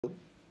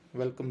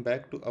welcome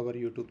back to our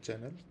YouTube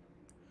channel.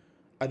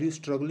 Are you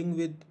struggling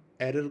with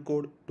error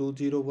code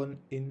 201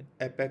 in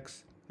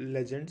Apex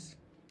Legends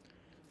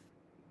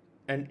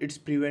and it's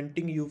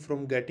preventing you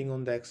from getting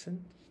on the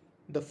action?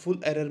 The full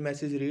error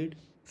message read,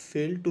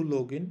 failed to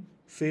log in,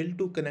 failed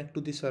to connect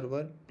to the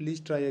server,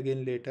 please try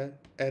again later,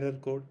 error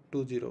code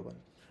 201.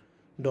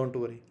 Don't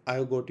worry, I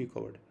have got you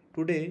covered.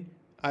 Today,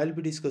 I'll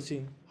be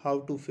discussing how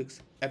to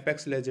fix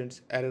Apex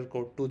Legends error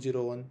code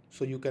 201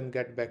 so you can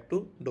get back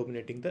to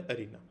dominating the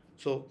arena.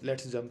 So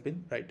let's jump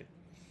in right in.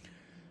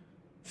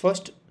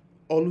 First,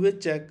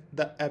 always check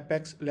the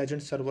Apex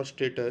Legends server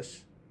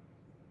status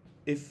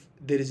if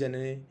there is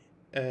any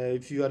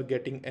if you are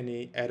getting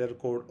any error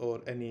code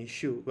or any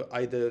issue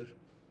either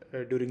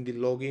during the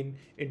login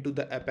into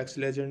the Apex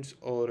Legends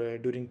or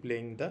during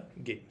playing the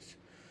games.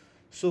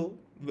 So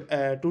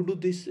to do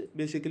this,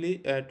 basically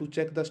to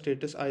check the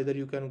status, either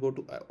you can go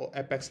to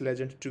Apex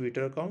Legends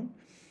Twitter account,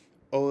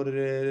 or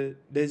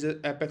there's a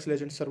Apex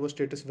Legends server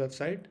status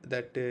website,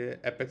 that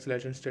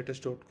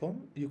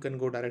apexlegendsstatus.com. You can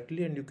go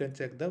directly and you can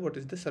check the what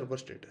is the server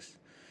status.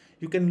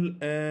 You can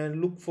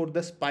look for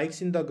the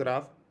spikes in the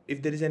graph.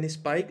 If there is any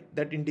spike,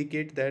 that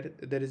indicate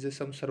that there is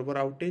some server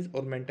outage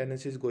or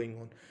maintenance is going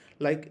on.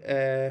 Like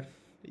there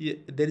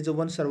is a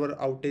one server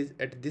outage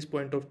at this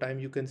point of time.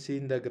 You can see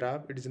in the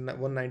graph it is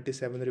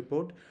 197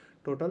 report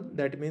total.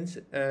 That means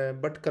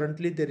but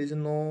currently there is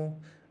no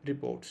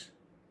reports.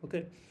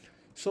 Okay,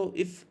 so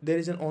if there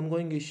is an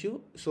ongoing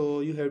issue, so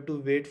you have to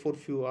wait for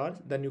few hours,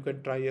 then you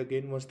can try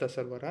again once the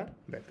server are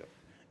back up.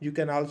 You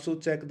can also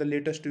check the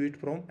latest tweet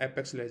from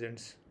Apex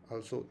Legends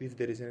also if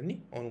there is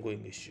any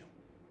ongoing issue.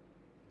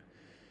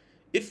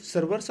 If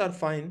servers are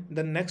fine,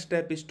 the next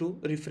step is to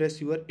refresh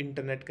your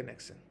internet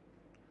connection.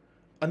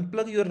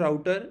 Unplug your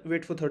router,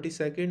 wait for 30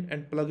 seconds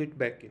and plug it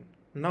back in.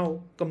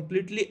 Now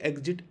completely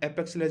exit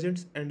Apex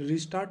Legends and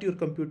restart your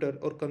computer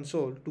or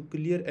console to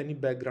clear any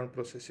background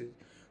processes.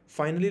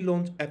 Finally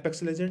launch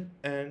Apex Legends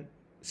and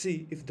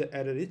see if the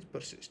error is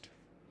persist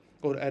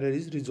or error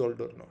is resolved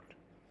or not.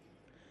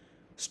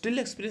 Still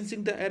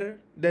experiencing the error?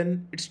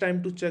 Then it's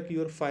time to check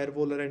your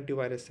firewall or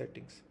antivirus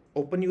settings.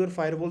 Open your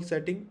firewall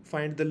setting,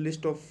 find the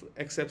list of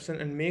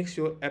exceptions and make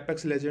sure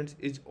Apex Legends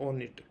is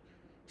on it.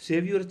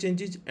 Save your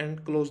changes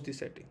and close the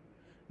setting.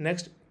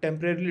 Next,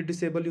 temporarily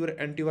disable your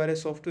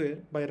antivirus software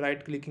by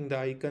right-clicking the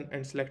icon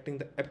and selecting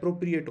the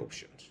appropriate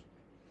options.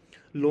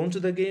 Launch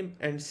the game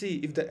and see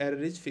if the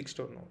error is fixed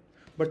or not.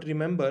 But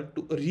remember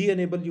to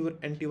re-enable your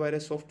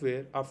antivirus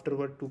software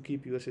afterward to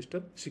keep your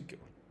system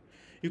secure.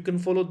 You can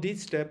follow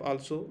these steps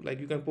also, like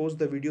you can pause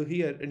the video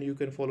here and you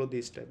can follow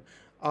these steps.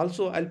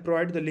 Also, I'll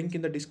provide the link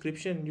in the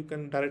description. You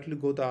can directly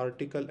go the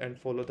article and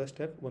follow the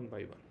step one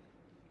by one.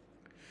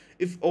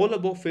 If all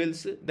above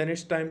fails, then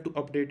it's time to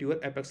update your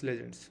Apex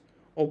Legends.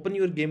 Open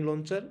your game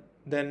launcher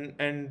then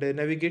and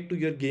navigate to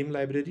your game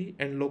library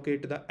and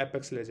locate the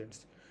Apex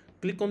Legends.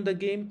 Click on the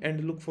game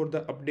and look for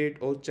the update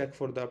or check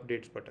for the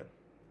updates button.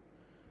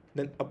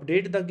 Then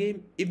update the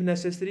game if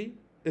necessary,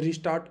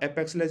 restart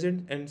Apex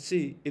Legends and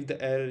see if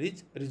the error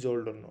is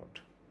resolved or not.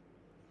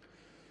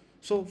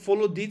 So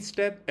follow these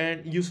steps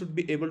and you should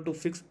be able to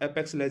fix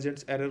Apex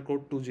Legends error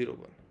code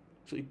 201.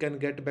 So you can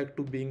get back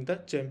to being the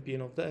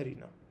champion of the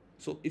arena.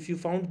 So if you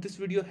found this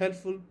video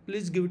helpful,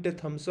 please give it a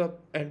thumbs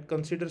up and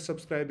consider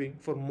subscribing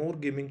for more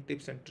gaming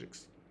tips and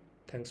tricks.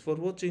 Thanks for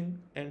watching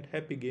and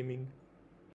happy gaming.